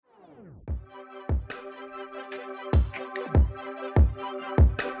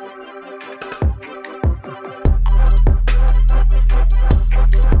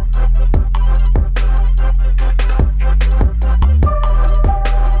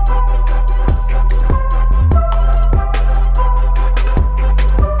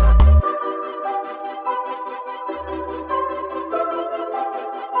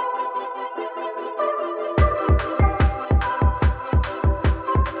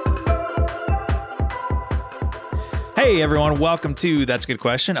Hey everyone, welcome to That's a Good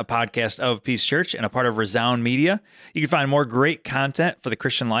Question, a podcast of Peace Church and a part of Resound Media. You can find more great content for the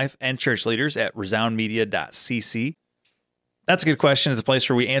Christian life and church leaders at resoundmedia.cc. That's a Good Question is a place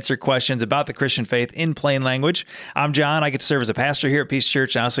where we answer questions about the Christian faith in plain language. I'm John. I get to serve as a pastor here at Peace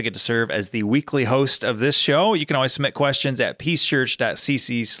Church. I also get to serve as the weekly host of this show. You can always submit questions at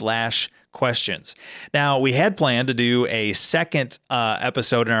peacechurch.cc/questions. Now, we had planned to do a second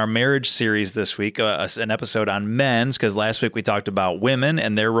episode in our marriage series this week, an episode on men's, because last week we talked about women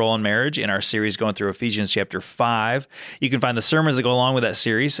and their role in marriage in our series going through Ephesians chapter 5. You can find the sermons that go along with that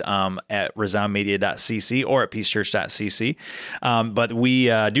series at resoundmedia.cc or at peacechurch.cc. But we,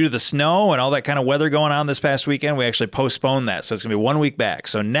 due to the snow and all that kind of weather going on this past weekend, we actually postponed that. So it's going to be 1 week back.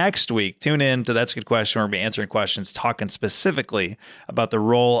 So next week, tune in to That's a Good Question. We're going to be answering questions, talking specifically about the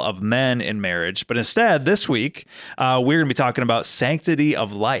role of men in marriage. But instead, this week, we're going to be talking about sanctity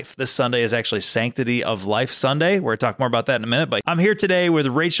of life. This Sunday is actually Sanctity of Life Sunday. We're going to talk more about that in a minute. But I'm here today with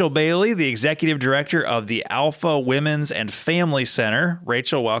Rachel Bailey, the executive director of the Alpha Women's and Family Center.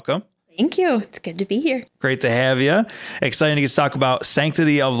 Rachel, welcome. Thank you. It's good to be here. Great to have you. Exciting to get to talk about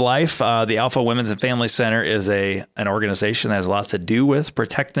sanctity of life. The Alpha Women's and Family Center is an organization that has a lot to do with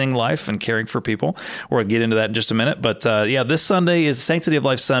protecting life and caring for people. We're going to get into that in just a minute. But this Sunday is Sanctity of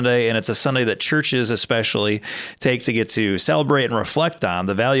Life Sunday, and it's a Sunday that churches especially take to get to celebrate and reflect on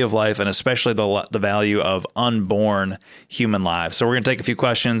the value of life and especially the value of unborn human lives. So we're going to take a few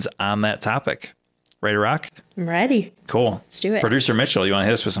questions on that topic. Ready to rock? I'm ready. Cool. Let's do it. Producer Mitchell, you want to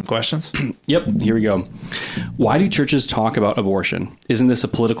hit us with some questions? Yep, here we go. Why do churches talk about abortion? Isn't this a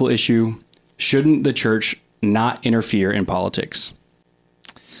political issue? Shouldn't the church not interfere in politics?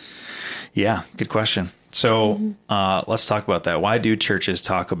 Yeah, good question. So let's talk about that. Why do churches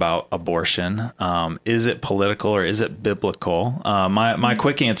talk about abortion? Is it political or is it biblical? My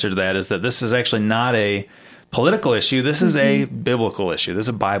quick answer to that is that this is actually not a political issue. This is a biblical issue. This is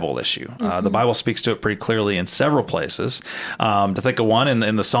a Bible issue. The Bible speaks to it pretty clearly in several places. To think of one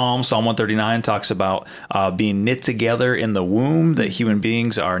in the Psalm 139 talks about being knit together in the womb, that human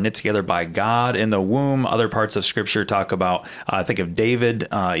beings are knit together by God in the womb. Other parts of Scripture talk about, I think of David,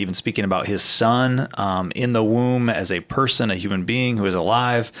 even speaking about his son in the womb as a person, a human being who is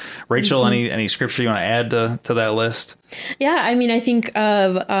alive. Rachel, any Scripture you want to add to that list? Yeah, I mean, I think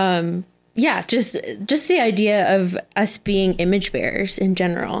of... just the idea of us being image bearers in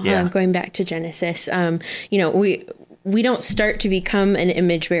general, going back to Genesis, we don't start to become an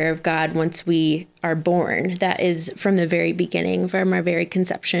image bearer of God once we are born. That is from the very beginning, from our very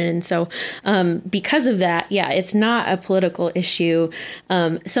conception. And so because of that, it's not a political issue.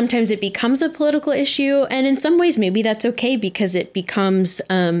 Sometimes it becomes a political issue. And in some ways, maybe that's okay because it becomes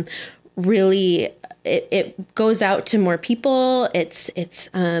really, it goes out to more people. It's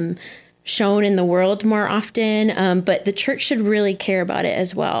shown in the world more often, but the church should really care about it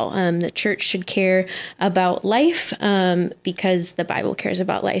as well. The church should care about life because the Bible cares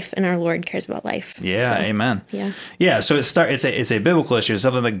about life and our Lord cares about life. Yeah, so, amen. Yeah. So it's a biblical issue. It's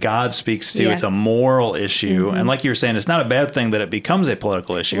something that God speaks to. Yeah. It's a moral issue, and like you were saying, it's not a bad thing that it becomes a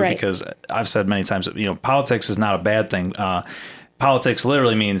political issue because I've said many times, politics is not a bad thing. Politics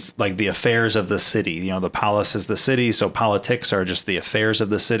literally means like the affairs of the city. The polis is the city, so politics are just the affairs of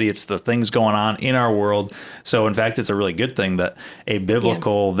the city. It's the things going on in our world. So in fact, it's a really good thing that a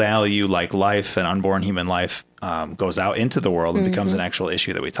biblical value like life and unborn human life goes out into the world and becomes an actual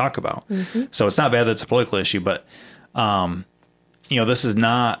issue that we talk about. So it's not bad that it's a political issue, but this is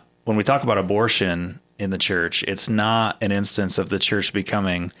not, when we talk about abortion in the church, it's not an instance of the church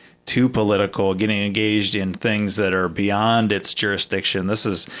becoming too political, getting engaged in things that are beyond its jurisdiction. This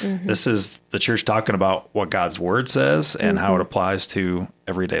is the church talking about what God's word says and how it applies to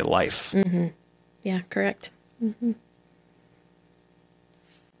everyday life. Yeah, correct.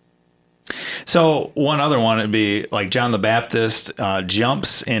 So one other one would be like John the Baptist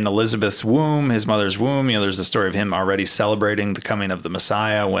jumps in Elizabeth's womb, his mother's womb. There's the story of him already celebrating the coming of the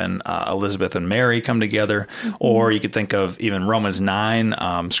Messiah when Elizabeth and Mary come together. Or you could think of even Romans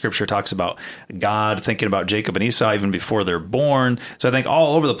 9. Scripture talks about God thinking about Jacob and Esau even before they're born. So I think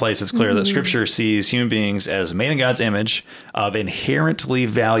all over the place it's clear that Scripture sees human beings as made in God's image, of inherently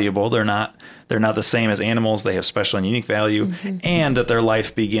valuable. They're not the same as animals. They have special and unique value, and that their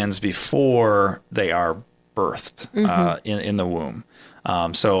life begins before they are birthed in the womb.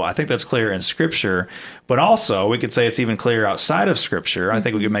 So I think that's clear in Scripture, but also we could say it's even clear outside of Scripture. I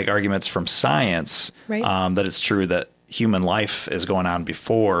think we could make arguments from science that it's true that human life is going on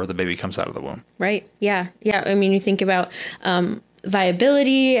before the baby comes out of the womb. Right. Yeah. I mean, you think about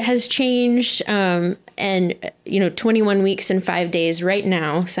viability has changed. And 21 weeks and 5 days right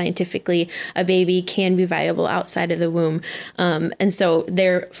now, scientifically, a baby can be viable outside of the womb. And so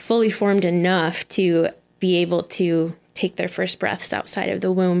they're fully formed enough to be able to take their first breaths outside of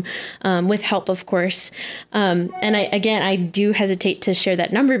the womb, with help, of course. And I do hesitate to share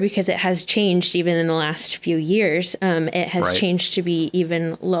that number because it has changed even in the last few years. It has changed to be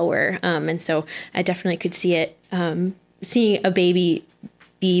even lower. And so I definitely could see it, seeing a baby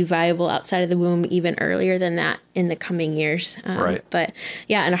be viable outside of the womb even earlier than that in the coming years. But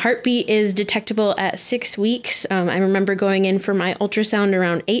yeah, and a heartbeat is detectable at 6 weeks. I remember going in for my ultrasound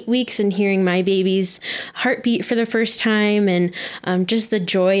around 8 weeks and hearing my baby's heartbeat for the first time, and just the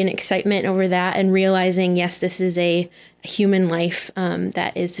joy and excitement over that, and realizing, yes, this is a human life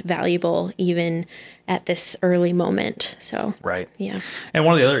that is valuable even at this early moment. So, yeah. And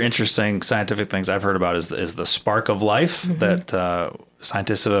one of the other interesting scientific things I've heard about is the spark of life that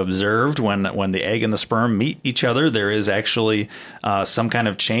scientists have observed when the egg and the sperm meet each other. There is actually some kind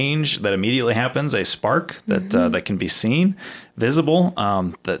of change that immediately happens, a spark that can be seen, visible,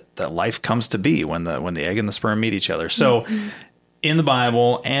 that life comes to be when the egg and the sperm meet each other. So in the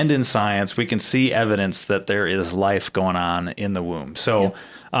Bible and in science, we can see evidence that there is life going on in the womb. So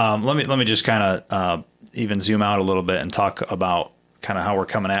let me just kind of even zoom out a little bit and talk about kind of how we're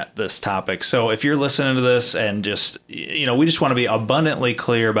coming at this topic. So if you're listening to this and just, we just want to be abundantly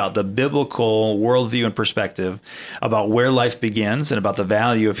clear about the biblical worldview and perspective about where life begins and about the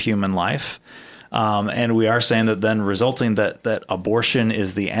value of human life. And we are saying that then resulting that abortion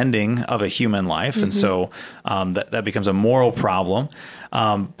is the ending of a human life. And so that becomes a moral problem. But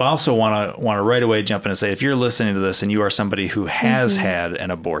I also want to right away jump in and say, if you're listening to this and you are somebody who has had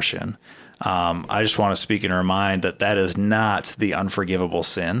an abortion, I just want to speak and remind that is not the unforgivable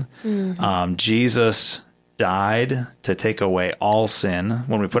sin. Jesus died to take away all sin.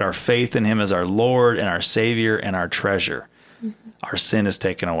 When we put our faith in him as our Lord and our Savior and our treasure, our sin is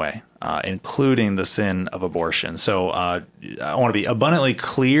taken away, including the sin of abortion. So I want to be abundantly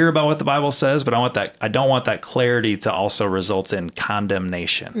clear about what the Bible says, but I don't want that clarity to also result in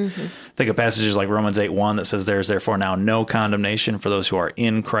condemnation. Think of passages like Romans 8:1 that says, "There is therefore now no condemnation for those who are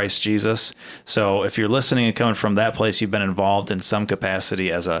in Christ Jesus." So if you're listening and coming from that place, you've been involved in some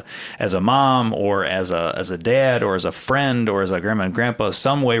capacity as a mom or as a dad or as a friend or as a grandma and grandpa,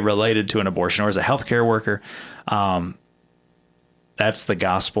 some way related to an abortion, or as a healthcare worker. That's the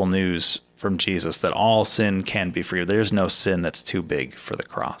gospel news from Jesus, that all sin can be forgiven. There's no sin that's too big for the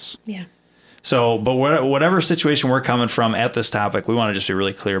cross. Yeah. So, but whatever situation we're coming from at this topic, we want to just be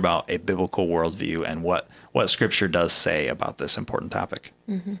really clear about a biblical worldview and what Scripture does say about this important topic.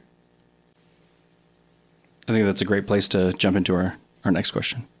 I think that's a great place to jump into our next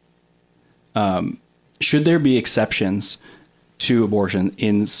question. Should there be exceptions to abortion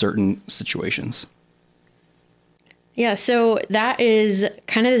in certain situations? Yeah, so that is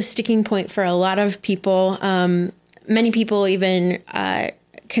kind of the sticking point for a lot of people. Many people even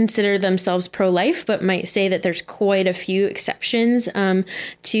consider themselves pro-life, but might say that there's quite a few exceptions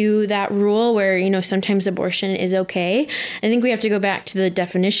to that rule where, sometimes abortion is okay. I think we have to go back to the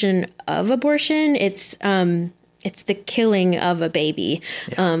definition of abortion. It's the killing of a baby.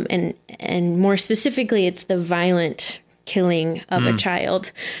 And more specifically, it's the violent killing of a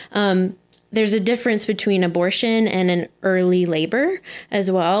child. There's a difference between abortion and an early labor as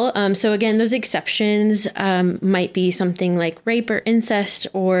well. So again, those exceptions might be something like rape or incest,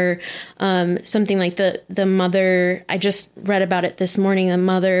 or something like the mother. I just read about it this morning. The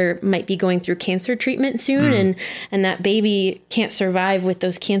mother might be going through cancer treatment soon, and that baby can't survive with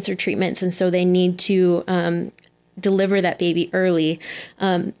those cancer treatments, and so they need to deliver that baby early.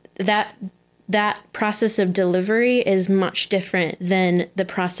 That process of delivery is much different than the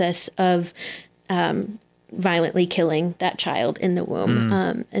process of violently killing that child in the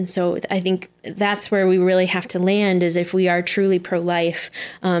womb. And so I think that's where we really have to land, is if we are truly pro-life,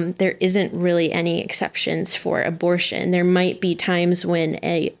 there isn't really any exceptions for abortion. There might be times when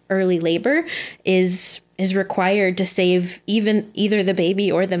a early labor is required to save either the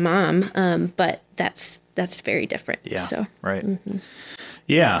baby or the mom, but that's very different. Yeah, so. Right.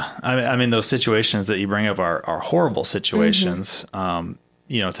 Yeah, I mean, those situations that you bring up are horrible situations.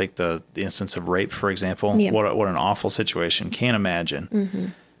 Take the instance of rape, for example. Yeah. What an awful situation. Can't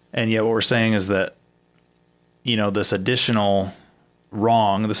imagine. And yet what we're saying is that, this additional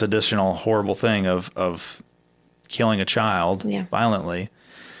wrong, this additional horrible thing of killing a child violently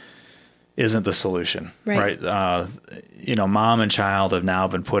isn't the solution. Right? Mom and child have now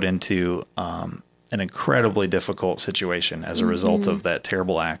been put into an incredibly difficult situation as a result of that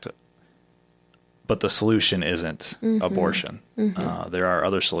terrible act. but the solution isn't abortion. There are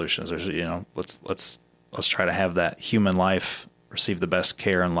other solutions. There's, let's try to have that human life receive the best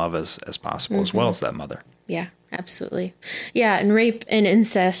care and love as possible, as well as that mother. Yeah, absolutely. Yeah. And rape and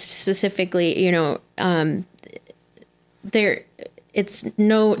incest specifically,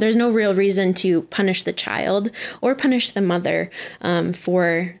 there's no real reason to punish the child or punish the mother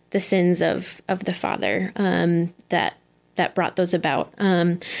for the sins of the father that brought those about.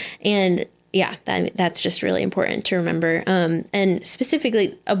 And yeah, that's just really important to remember. And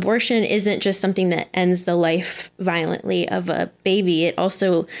specifically, abortion isn't just something that ends the life violently of a baby. It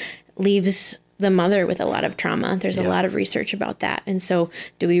also leaves the mother with a lot of trauma. There's a lot of research about that. And so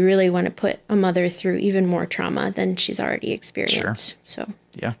do we really want to put a mother through even more trauma than she's already experienced? Sure. So,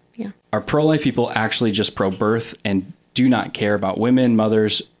 yeah. Are pro-life people actually just pro-birth and do not care about women,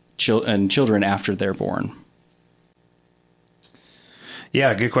 mothers, and children after they're born?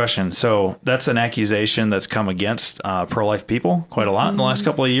 Yeah, good question. So that's an accusation that's come against pro-life people quite a lot in the last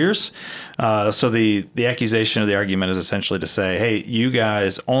couple of years. So the accusation or the argument is essentially to say, hey, you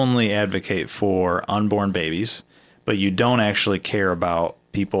guys only advocate for unborn babies, but you don't actually care about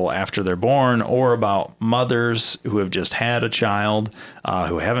people after they're born or about mothers who have just had a child,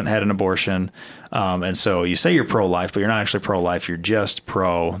 who haven't had an abortion. And so you say you're pro-life, but you're not actually pro-life. You're just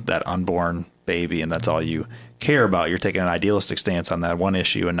pro that unborn baby, and that's all you care about. You're taking an idealistic stance on that one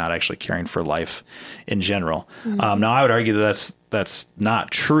issue and not actually caring for life in general. Now, I would argue that that's not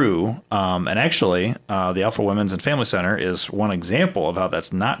true. And actually, the Alpha Women's and Family Center is one example of how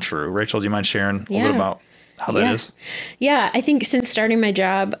that's not true. Rachel, do you mind sharing a little bit about how that is? Yeah, I think since starting my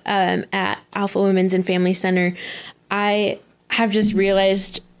job at Alpha Women's and Family Center, I have just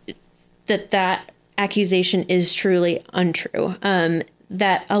realized that accusation is truly untrue.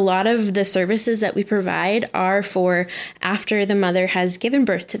 That a lot of the services that we provide are for after the mother has given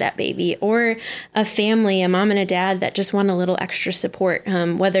birth to that baby, or a family, a mom and a dad that just want a little extra support,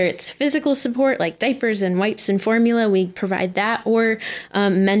 whether it's physical support like diapers and wipes and formula, we provide that, or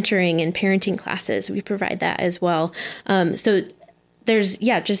mentoring and parenting classes, we provide that as well. So there's,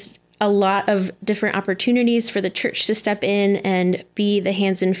 just a lot of different opportunities for the church to step in and be the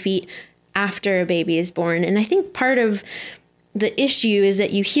hands and feet after a baby is born. And I think part of the issue is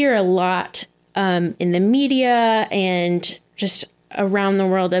that you hear a lot in the media and just around the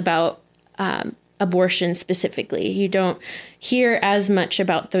world about abortion specifically. You don't hear as much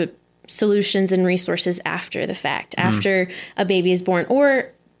about the solutions and resources after the fact, after a baby is born,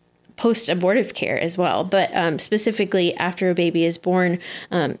 or post-abortive care as well. But specifically after a baby is born,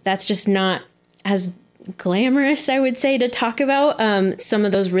 that's just not as glamorous, I would say, to talk about some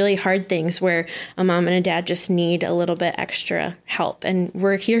of those really hard things where a mom and a dad just need a little bit extra help. And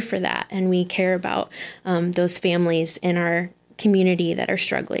we're here for that. And we care about those families in our community that are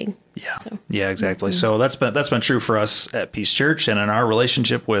struggling. Yeah. So. Yeah, exactly. So that's been true for us at Peace Church, and in our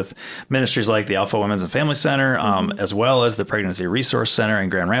relationship with ministries like the Alpha Women's and Family Center, as well as the Pregnancy Resource Center in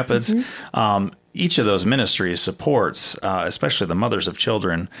Grand Rapids. Each of those ministries supports, especially the mothers of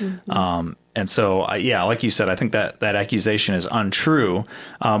children. And so, like you said, I think that accusation is untrue.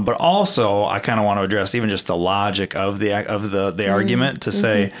 But also, I kind of want to address even just the logic of the argument to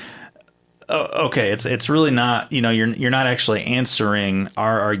say, okay, it's really not, you're not actually answering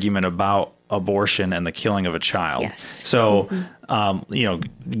our argument about abortion and the killing of a child. Yes. So,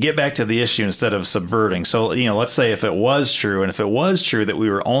 get back to the issue instead of subverting. So, let's say if it was true, and if it was true that we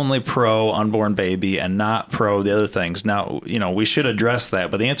were only pro unborn baby and not pro the other things, now, we should address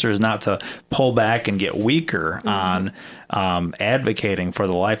that. But the answer is not to pull back and get weaker on advocating for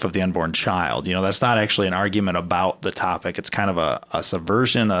the life of the unborn child. That's not actually an argument about the topic. It's kind of a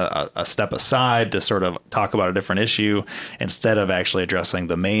subversion, a step aside to sort of talk about a different issue instead of actually addressing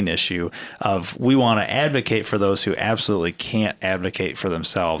the main issue of we want to advocate for those who absolutely can't advocate for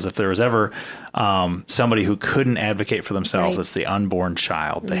themselves. If there was ever somebody who couldn't advocate for themselves, it's the unborn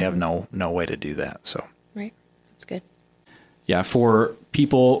child. They have no way to do that. So right, that's good. Yeah, for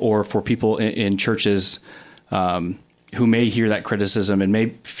people in churches who may hear that criticism and may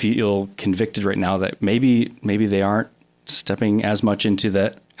feel convicted right now that maybe they aren't stepping as much into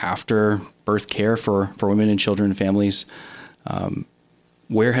that after birth care for women and children and families.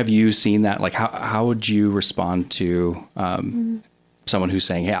 Where have you seen that? Like, how would you respond to someone who's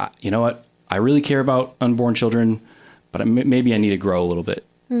saying, hey, you know what? I really care about unborn children, but maybe I need to grow a little bit.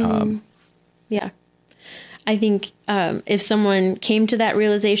 Yeah. I think if someone came to that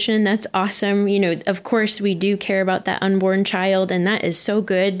realization, that's awesome. Of course, we do care about that unborn child, and that is so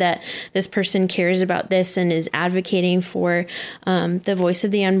good that this person cares about this and is advocating for the voice of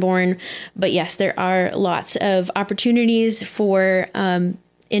the unborn. But yes, there are lots of opportunities for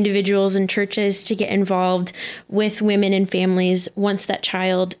individuals and churches to get involved with women and families once that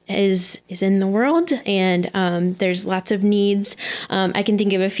child is in the world. And there's lots of needs. I can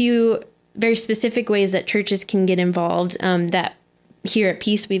think of a few very specific ways that churches can get involved that here at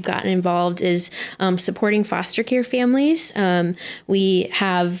Peace we've gotten involved is supporting foster care families. We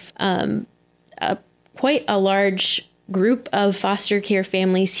have quite a large group of foster care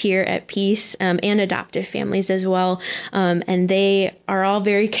families here at Peace and adoptive families as well. And they are all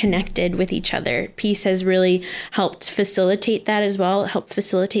very connected with each other. Peace has really helped facilitate that as well, help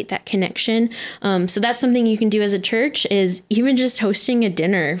facilitate that connection. So that's something you can do as a church is even just hosting a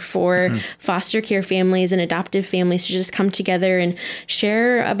dinner for foster care families and adoptive families to just come together and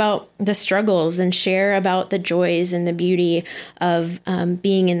share about the struggles and share about the joys and the beauty of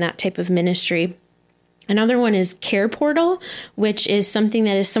being in that type of ministry. Another one is Care Portal, which is something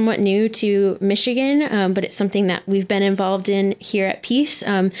that is somewhat new to Michigan, but it's something that we've been involved in here at Peace.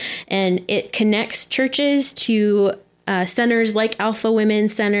 And it connects churches to centers like Alpha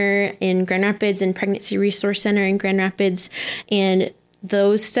Women's Center in Grand Rapids and Pregnancy Resource Center in Grand Rapids. And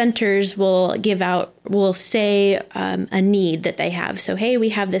those centers will say a need that they have. So, hey, we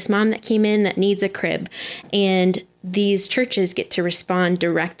have this mom that came in that needs a crib. And these churches get to respond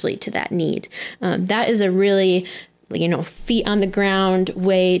directly to that need. That is a really, feet on the ground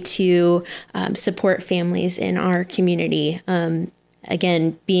way to support families in our community.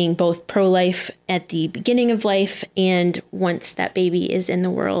 Again, being both pro-life at the beginning of life and once that baby is in the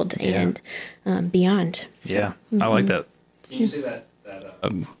world and beyond. So, yeah, I like that. Can you say that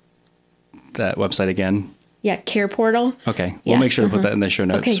website again? Yeah, Care Portal. Okay, we'll make sure to put that in the show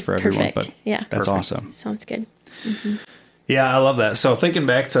notes for everyone. Perfect. But that's awesome. Sounds good. Yeah, I love that. So thinking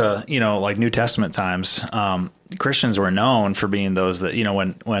back to, like New Testament times, Christians were known for being those that,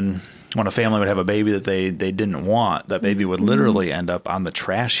 when a family would have a baby that they didn't want, that baby would literally end up on the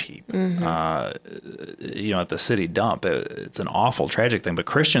trash heap, at the city dump. It's an awful, tragic thing. But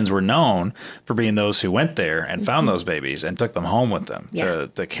Christians were known for being those who went there and found those babies and took them home with them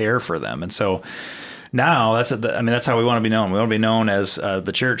to care for them. And so now that's how we want to be known. We want to be known as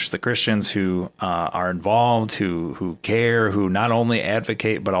the church, the Christians who are involved, who care, who not only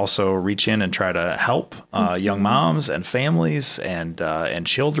advocate but also reach in and try to help young moms and families and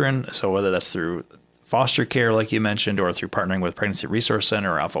children. So whether that's through foster care, like you mentioned, or through partnering with Pregnancy Resource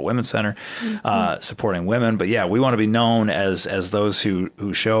Center or Alpha Women's Center, supporting women. But yeah, we want to be known as those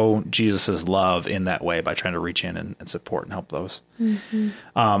who show Jesus's love in that way by trying to reach in and support and help those.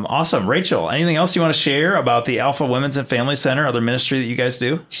 Awesome. Rachel, anything else you want to share about the Alpha Women's and Family Center, other ministry that you guys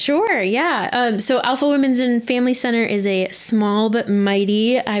do? Sure. Yeah. So Alpha Women's and Family Center is a small but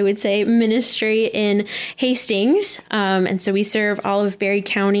mighty, I would say, ministry in Hastings. And so we serve all of Berry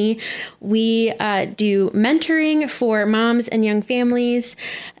County. We do mentoring for moms and young families.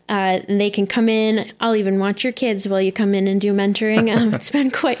 They can come in. I'll even watch your kids while you come in and do mentoring. It's been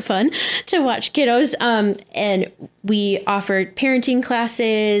quite fun to watch kiddos. And we offer parenting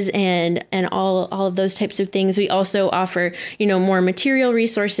classes and all of those types of things. We also offer, more material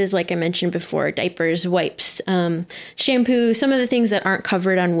resources, like I mentioned before, diapers, wipes, shampoo, some of the things that aren't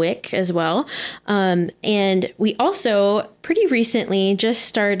covered on WIC as well. And we also pretty recently just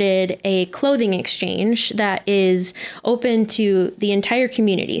started a clothing exchange that is open to the entire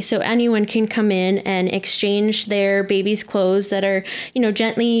community. So anyone can come in and exchange their baby's clothes that are,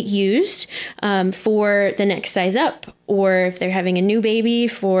 gently used for the next size up, or if they're having a new baby,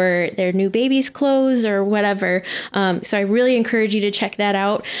 for their new baby's clothes or whatever. So I really encourage you to check that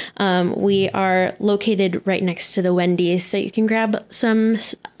out. We are located right next to the Wendy's, so you can grab some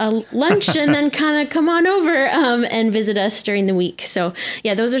lunch and then kind of come on over and visit us during the week. So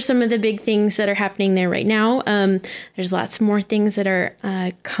yeah, those are some of the big things that are happening there right now. There's lots more things that are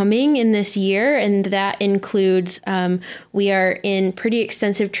coming in this year, and that includes we are in pretty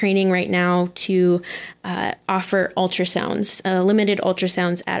extensive training right now to offer ultrasounds, limited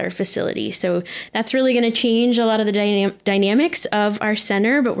ultrasounds at our facility. So that's really going to change a lot of the dynamics of our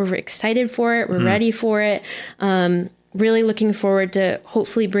center, but we're excited for it. We're ready for it. Really looking forward to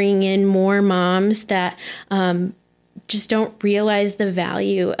hopefully bringing in more moms that just don't realize the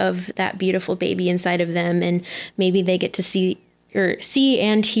value of that beautiful baby inside of them. And maybe they get to see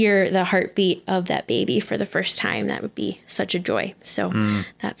and hear the heartbeat of that baby for the first time. That would be such a joy. So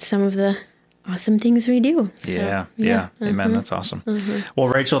that's some of the awesome things we do. So, yeah. Amen. That's awesome. Well,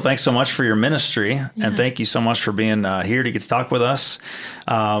 Rachel, thanks so much for your ministry, and thank you so much for being here to get to talk with us.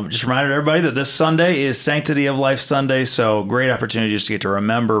 Just reminded everybody that this Sunday is Sanctity of Life Sunday, so great opportunity just to get to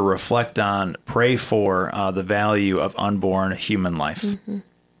remember, reflect on, pray for the value of unborn human life.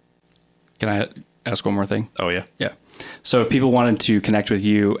 Can I ask one more thing? Oh, yeah. Yeah. So if people wanted to connect with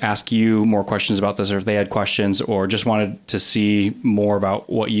you, ask you more questions about this, or if they had questions or just wanted to see more about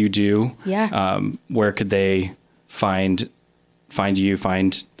what you do, where could they find you,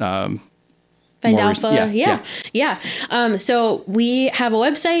 find Alpha. So we have a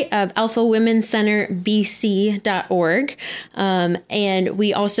website of alphawomencenterbc.org. And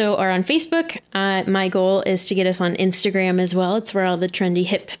we also are on Facebook. My goal is to get us on Instagram as well. It's where all the trendy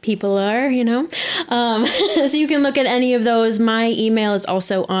hip people are, so you can look at any of those. My email is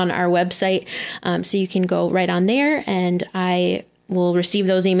also on our website. So you can go right on there, and I will receive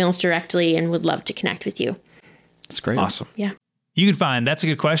those emails directly and would love to connect with you. That's great. Awesome. Yeah. You can find That's a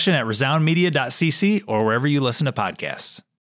Good Question at resoundmedia.cc or wherever you listen to podcasts.